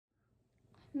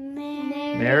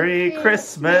Merry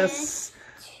Christmas.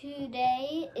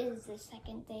 Today is the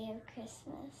second day of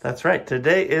Christmas. That's right.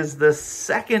 Today is the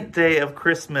second day of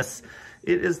Christmas.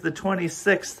 It is the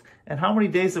 26th. And how many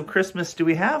days of Christmas do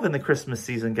we have in the Christmas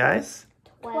season, guys?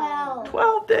 12.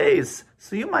 12 days.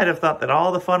 So you might have thought that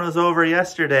all the fun was over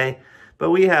yesterday,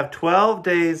 but we have 12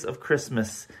 days of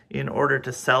Christmas in order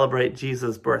to celebrate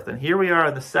Jesus' birth. And here we are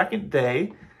on the second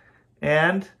day,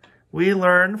 and we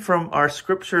learn from our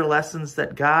scripture lessons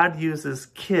that God uses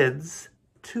kids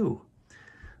too.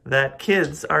 That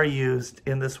kids are used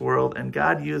in this world, and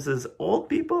God uses old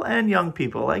people and young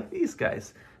people like these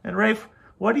guys. And Rafe,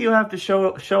 what do you have to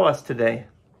show us today?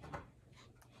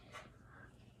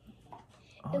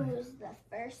 It was the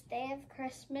first day of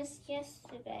Christmas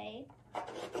yesterday.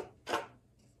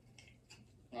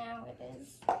 Now it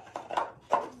is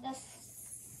the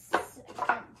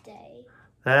second day.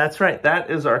 That's right. That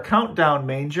is our countdown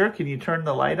manger. Can you turn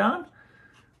the light on?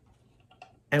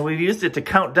 And we used it to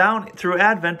count down through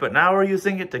Advent, but now we're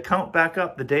using it to count back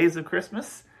up the days of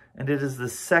Christmas. And it is the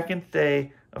second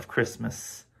day of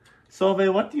Christmas.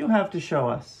 Solveig, what do you have to show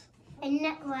us? A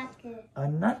nutcracker. A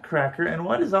nutcracker. And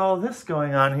what is all this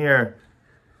going on here?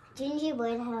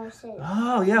 Gingerbread houses.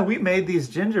 Oh, yeah, we made these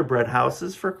gingerbread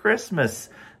houses for Christmas.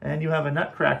 And you have a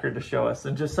nutcracker to show us.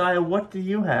 And Josiah, what do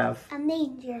you have? A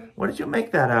manger. What did you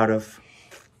make that out of?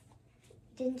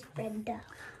 Gingerbread dough.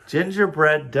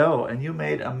 Gingerbread dough. And you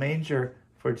made a manger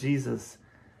for Jesus.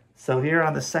 So here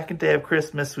on the second day of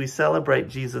Christmas, we celebrate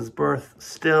Jesus' birth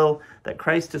still, that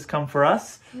Christ has come for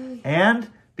us. And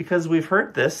because we've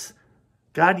heard this,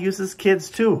 God uses kids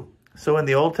too. So in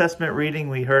the Old Testament reading,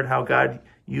 we heard how God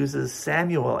uses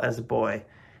Samuel as a boy.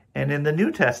 And in the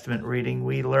New Testament reading,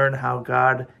 we learn how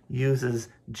God uses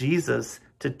Jesus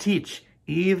to teach,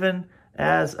 even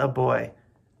as a boy.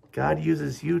 God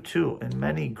uses you too in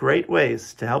many great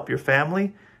ways to help your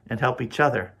family and help each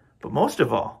other. But most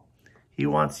of all, He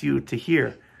wants you to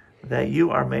hear that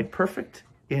you are made perfect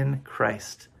in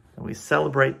Christ. And we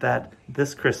celebrate that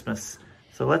this Christmas.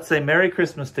 So let's say Merry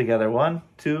Christmas together. 1,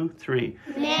 2, 3.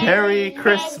 Merry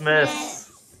Christmas.